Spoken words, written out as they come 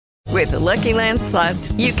With the Lucky Land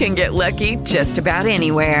Slots, you can get lucky just about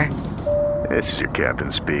anywhere. This is your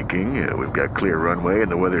captain speaking. We've got clear runway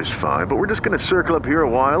and the weather's fine, but we're just going to circle up here a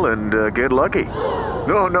while and get lucky.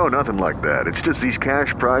 No, nothing like that. It's just these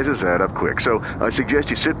cash prizes add up quick. So I suggest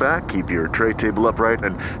you sit back, keep your tray table upright,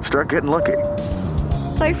 and start getting lucky.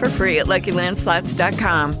 Play for free at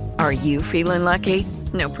LuckyLandSlots.com. Are you feeling lucky?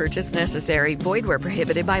 No purchase necessary. Void where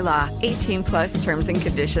prohibited by law. 18+ terms and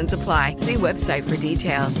conditions apply. See website for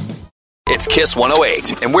details. It's Kiss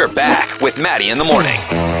 108, and we're back with Maddie in the morning.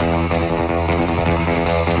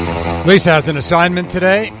 Lisa has an assignment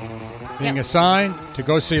today, being assigned to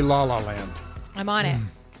go see La La Land. I'm on it.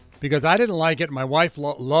 Because I didn't like it. My wife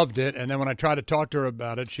loved it, and then when I tried to talk to her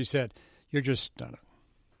about it, she said, you're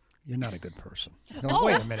not a good person. No,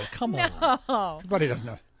 wait a minute. Come on. Everybody doesn't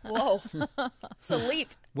know. Whoa. It's a leap.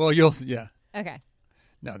 Well, yeah. Okay.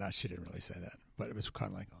 No, she didn't really say that. But it was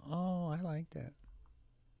kind of like, oh, I like that.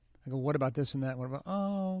 I go, what about this and that? What about,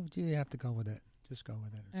 oh, gee, you have to go with it. Just go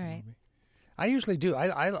with it. All right. I usually do.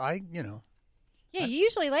 I Yeah, you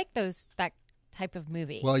usually like that type of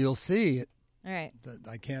movie. Well, you'll see it. All right.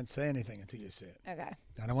 I can't say anything until you see it. Okay.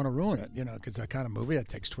 I don't want to ruin it, because that kind of movie that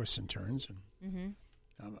takes twists and turns. And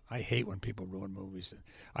I hate when people ruin movies.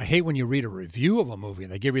 I hate when you read a review of a movie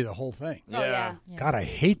and they give you the whole thing. Oh, yeah. God, I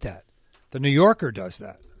hate that. The New Yorker does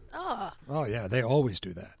that. Oh, yeah, they always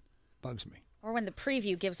do that. Bugs me. Or when the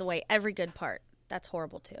preview gives away every good part. That's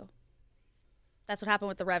horrible, too. That's what happened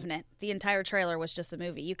with The Revenant. The entire trailer was just the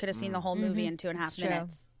movie. You could have seen the whole movie in 2.5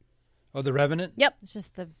 minutes. Oh, The Revenant? Yep. It's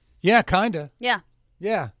just the... Yeah, kind of. Yeah.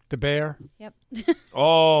 Yeah, the bear. Yep.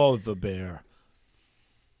 Oh, the bear.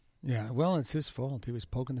 Yeah, well, it's his fault. He was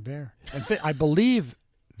poking the bear. I believe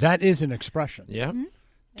that is an expression. Yeah. Mm-hmm.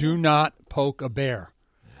 Do not poke a bear.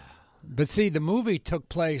 But see, the movie took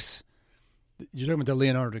place... You're talking about the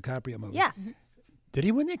Leonardo DiCaprio movie? Yeah. Did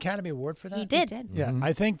he win the Academy Award for that? He did. Yeah,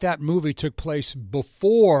 I think that movie took place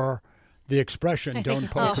before the expression "Don't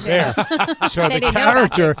poke a so, bear." So They the didn't know about the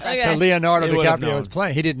character expression. that Leonardo He would have DiCaprio known. was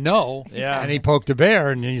playing, he didn't know, Yeah. and he poked a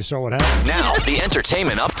bear, and you saw what happened. Now, the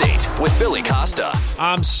entertainment update with Billy Costa.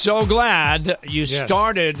 I'm so glad you Yes.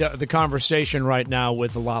 started the conversation right now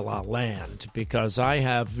with La La Land, because I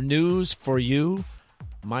have news for you,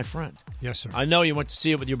 my friend. Yes, sir. I know you went to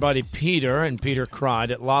see it with your buddy Peter, and Peter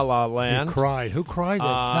cried at La La Land. Who cried? Who cried? It's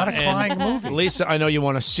not a and crying movie. Lisa, I know you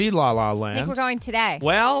want to see La La I think Land. we're going today.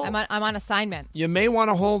 Well, I'm on assignment. you may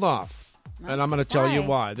want to hold off, and I'm going to tell you Why?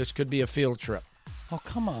 why. This could be a field trip. Oh,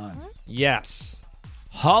 come on. Yes.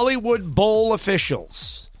 Hollywood Bowl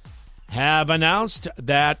officials have announced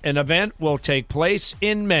that an event will take place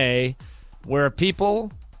in May where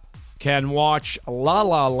people can watch La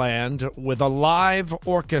La Land with a live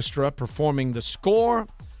orchestra performing the score.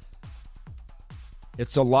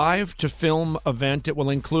 It's a live-to-film event. It will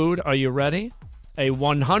include, are you ready? A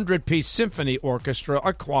 100-piece symphony orchestra,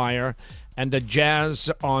 a choir, and a jazz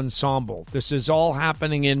ensemble. This is all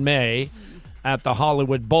happening in May at the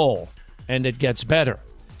Hollywood Bowl, and it gets better.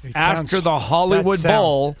 After the Hollywood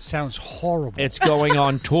Bowl, sounds horrible. it's going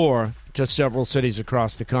on tour to several cities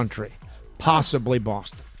across the country, possibly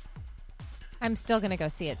Boston. I'm still going to go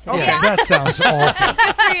see it today. Okay, that sounds awful.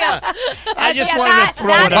 I just wanted to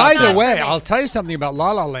throw it out. By not the way, for me. I'll tell you something about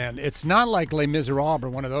La La Land. It's not like Les Miserables or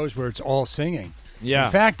one of those where it's all singing. Yeah.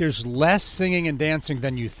 In fact, there's less singing and dancing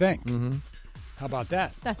than you think. Mm-hmm. How about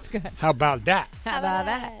that? That's good. How about that? How about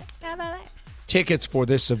that? How about that? Tickets for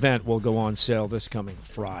this event will go on sale this coming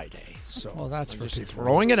Friday. So Well, that's for just people.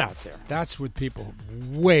 throwing it out there. That's with people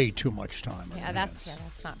way too much time. on Yeah, their that's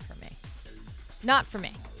hands. not for me. Not for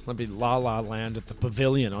me. It'll be La La Land at the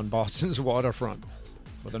Pavilion on Boston's waterfront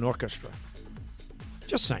with an orchestra.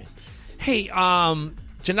 Just saying. Hey,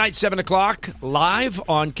 tonight, 7 o'clock, live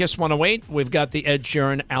on Kiss 108, we've got the Ed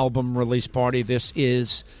Sheeran album release party. This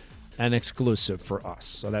is an exclusive for us.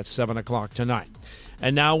 So that's 7 o'clock tonight.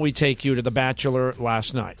 And now we take you to The Bachelor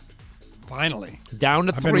last night. Finally. Down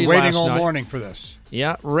to I've 3 been waiting last all night. morning for this.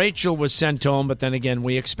 Yeah, Rachel was sent home, but then again,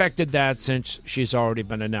 we expected that since she's already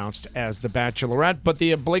been announced as the Bachelorette. But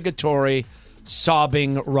the obligatory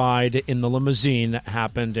sobbing ride in the limousine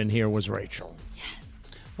happened, and here was Rachel.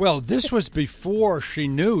 Well, this was before she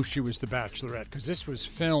knew she was the Bachelorette, because this was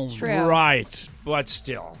filmed. True. Right, but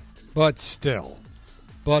still. But still,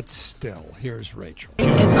 here's Rachel.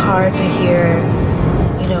 It's hard to hear,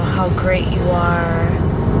 how great you are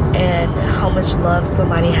and how much love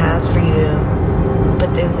somebody has for you,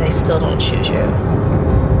 but then they still don't choose you.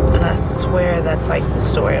 And I swear that's like the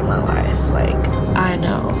story of my life. Like, I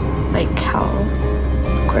know, how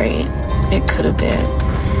great it could have been.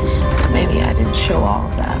 Maybe I didn't show all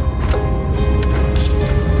of that.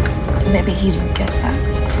 Maybe he didn't get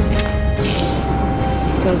that from me.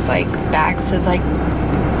 So it's like back to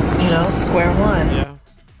square one. Yeah.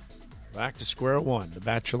 Back to square one, the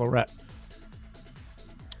Bachelorette.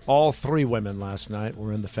 All 3 women last night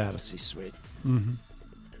were in the fantasy suite. Mm-hmm.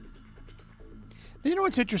 You know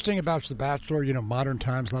what's interesting about The Bachelor? Modern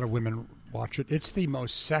times, a lot of women watch it. It's the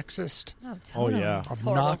most sexist,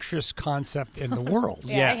 obnoxious concept in the world.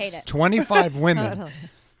 Yeah, I hate it. 25 women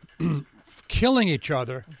killing each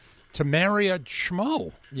other to marry a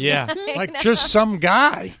schmo. Yeah. Like just some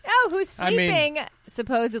guy. Oh, who's sleeping,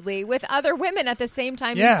 supposedly, with other women at the same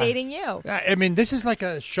time he's dating you. I mean, this is like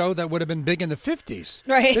a show that would have been big in the 50s.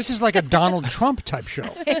 Right. This is like a Donald Trump type show.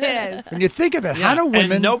 It is. When you think of it, how do women...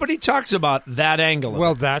 And nobody talks about that angle of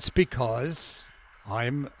Well, it. that's because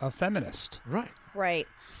I'm a feminist. Right. Right.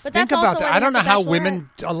 But that's Think about also that. why I don't they know have how The women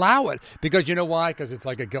allow it. Because you know why? Because it's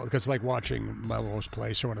like watching Melrose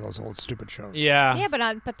Place or one of those old stupid shows. Yeah. Yeah,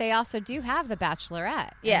 but they also do have the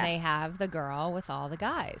Bachelorette. Yeah. And they have the girl with all the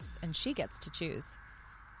guys, and she gets to choose.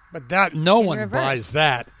 But no one reverse. buys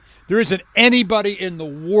that. There isn't anybody in the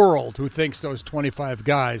world who thinks those 25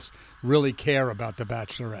 guys really care about the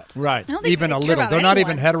Bachelorette. Right. I don't think Even they a care little. about They're not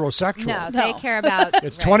even anyone. heterosexual. No, they care about...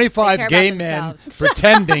 It's right. 25 They care gay about men themselves.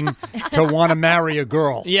 pretending to want to marry a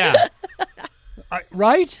girl. Yeah.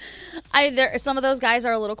 Right? Some of those guys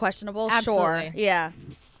are a little questionable. Sure. Absolutely. Yeah.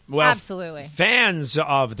 Well, Absolutely. Fans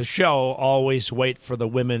of the show always wait for the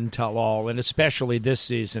women tell all, and especially this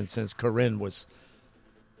season since Corinne was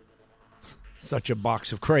such a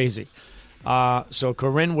box of crazy. So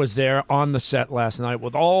Corinne was there on the set last night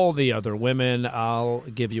with all the other women. I'll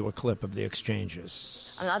give you a clip of the exchanges.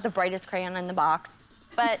 I'm not the brightest crayon in the box,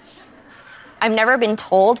 but I've never been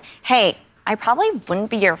told, hey, I probably wouldn't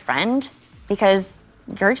be your friend because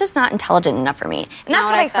you're just not intelligent enough for me. And that's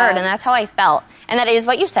what I heard, and that's how I felt. And that is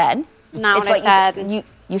what you said. It's not what I said.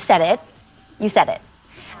 You said it. You said it.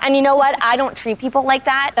 And you know what? I don't treat people like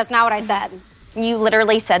that. That's not what I said. You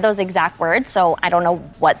literally said those exact words, so I don't know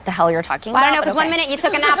what the hell you're talking about. I don't know, because but one minute you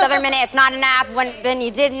took a nap, the other minute it's not a nap, then you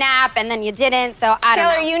did nap, and then you didn't, so I don't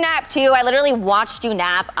know. Taylor, you nap too. I literally watched you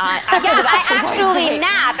nap. After the I Bachelor actually party.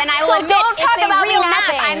 nap, and I So will admit don't talk it's a about me real nap.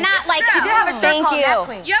 napping. I'm not like... You do have a shirt called Nap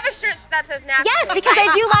Queen. You have a shirt that says nap. Yes, because I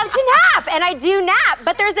do love to nap, and I do nap,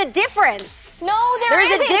 but there's a difference. No, there is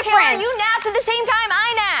isn't, a difference. Taylor. You napped at the same time I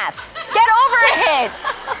napped. Get over it.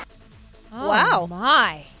 Oh, Wow.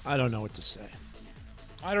 my. I don't know what to say.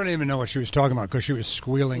 I don't even know what she was talking about because she was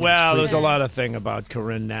squealing. Well, and there's a screaming. lot of thing about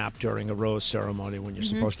Corinne nap during a rose ceremony when you're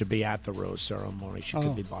supposed to be at the rose ceremony. She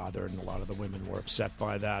could be bothered, and a lot of the women were upset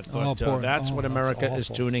by that. But poor- that's what that's America is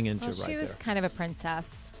awful. tuning into Well, she right was there. kind of a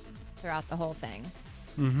princess throughout the whole thing.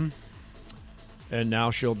 Mm-hmm. And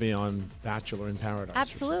now she'll be on Bachelor in Paradise.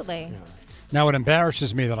 Absolutely. Yeah. Now, it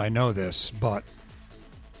embarrasses me that I know this, but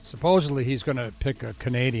supposedly he's going to pick a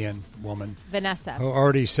Canadian woman Vanessa. who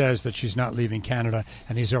already says that she's not leaving Canada,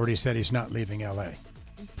 and he's already said he's not leaving L.A.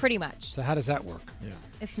 Pretty much. So how does that work? Yeah.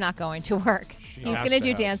 It's not going to work. He's has going to to do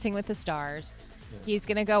have- Dancing with the Stars. He's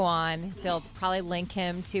going to go on. They'll probably link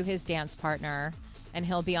him to his dance partner, and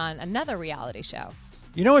he'll be on another reality show.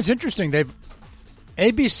 You know, it's interesting.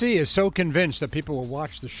 ABC is so convinced that people will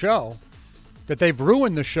watch the show that they've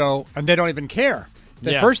ruined the show, and they don't even care.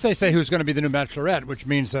 First they say who's going to be the new Bachelorette, which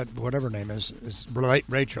means that whatever her name is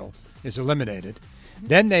Rachel, is eliminated.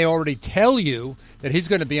 Then they already tell you that he's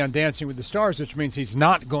going to be on Dancing with the Stars, which means he's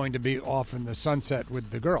not going to be off in the sunset with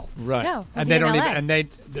the girl. Right. No, And he'll they be in don't LA. even,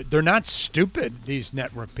 and they're not stupid, these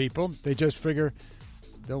network people. They just figure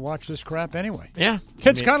they'll watch this crap anyway. Yeah.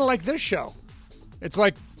 It's kind of like this show. It's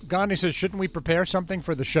like Gandhi says, shouldn't we prepare something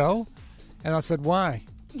for the show? And I said, why?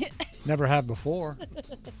 Never have before.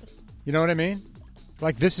 You know what I mean?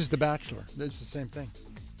 Like, this is The Bachelor. This is the same thing.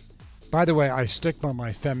 By the way, I stick by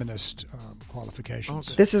my feminist qualifications.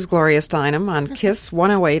 Okay. This is Gloria Steinem on KISS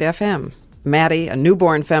 108 FM. Maddie, a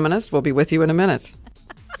newborn feminist, will be with you in a minute.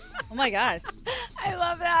 Oh, my God. I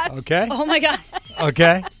love that. Okay? Oh, my God.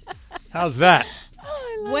 Okay? How's that?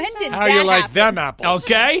 When did How that you like happen? them apples?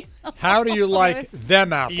 Okay. How do you like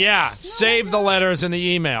them apples? Yeah. Save the letters in the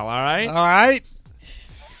email, all right? All right?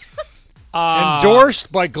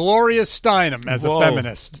 Endorsed by Gloria Steinem as Whoa. a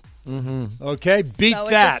feminist. Mm-hmm. Okay? Beat So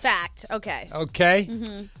that. it's a fact. Okay. Okay?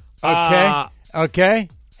 Mm-hmm. Okay? Okay?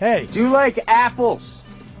 Hey. Do you like apples?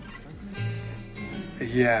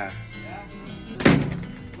 Yeah.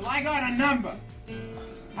 Well, I got a number.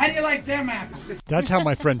 How do you like them apples? That's how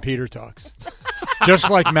my friend Peter talks. Just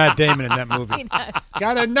like Matt Damon in that movie. He does.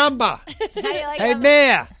 Got a number. How do you like Hey, them?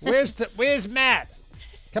 Mayor, where's Matt?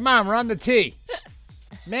 Come on, we're on the tee.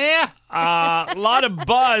 Meh. A lot of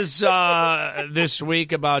buzz this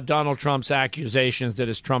week about Donald Trump's accusations that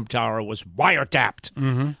his Trump Tower was wiretapped.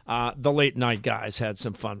 Mm-hmm. The late night guys had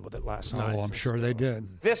some fun with it last night. Oh, I'm sure they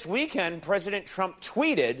did. This weekend, President Trump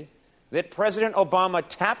tweeted that President Obama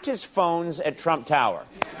tapped his phones at Trump Tower.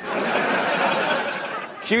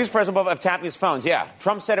 Accused President Obama of tapping his phones, yeah.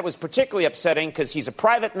 Trump said it was particularly upsetting because he's a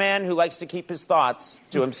private man who likes to keep his thoughts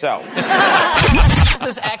to himself.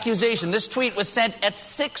 This accusation, this tweet was sent at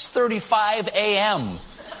 6:35 a.m.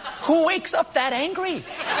 Who wakes up that angry?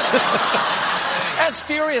 That's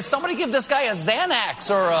furious. Somebody give this guy a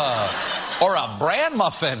Xanax or a bran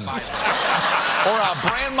muffin. Or a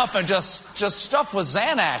bran muffin just stuffed with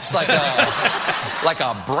Xanax, like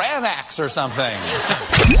a Branax or something.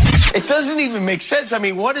 It doesn't even make sense. I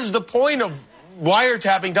mean, what is the point of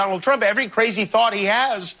wiretapping Donald Trump? Every crazy thought he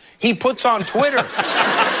has, he puts on Twitter.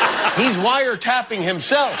 He's wiretapping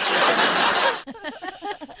himself.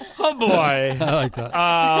 Oh, boy. I like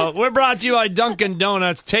that. We're brought to you by Dunkin'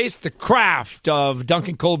 Donuts. Taste the craft of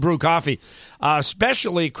Dunkin' Cold Brew Coffee.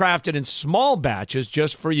 Specially crafted in small batches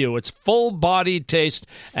just for you. It's full-bodied taste,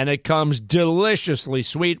 and it comes deliciously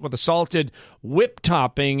sweet with a salted whip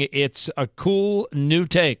topping. It's a cool new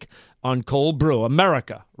take on cold brew.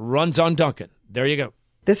 America runs on Dunkin'. There you go.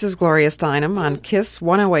 This is Gloria Steinem on KISS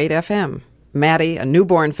 108 FM. Maddie, a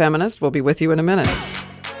newborn feminist, will be with you in a minute.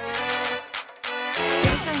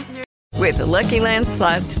 With the Lucky Land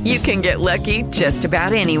Slots, you can get lucky just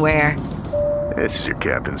about anywhere. This is your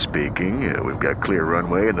captain speaking. We've got clear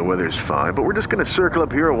runway and the weather's fine, but we're just going to circle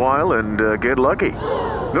up here a while and get lucky.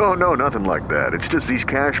 No, nothing like that. It's just these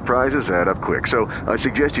cash prizes add up quick. So I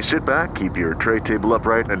suggest you sit back, keep your tray table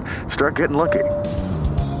upright, and start getting lucky.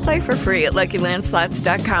 Play for free at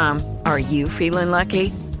LuckyLandSlots.com. Are you feeling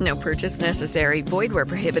lucky? No purchase necessary. Void where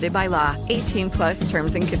prohibited by law. 18+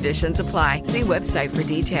 terms and conditions apply. See website for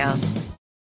details.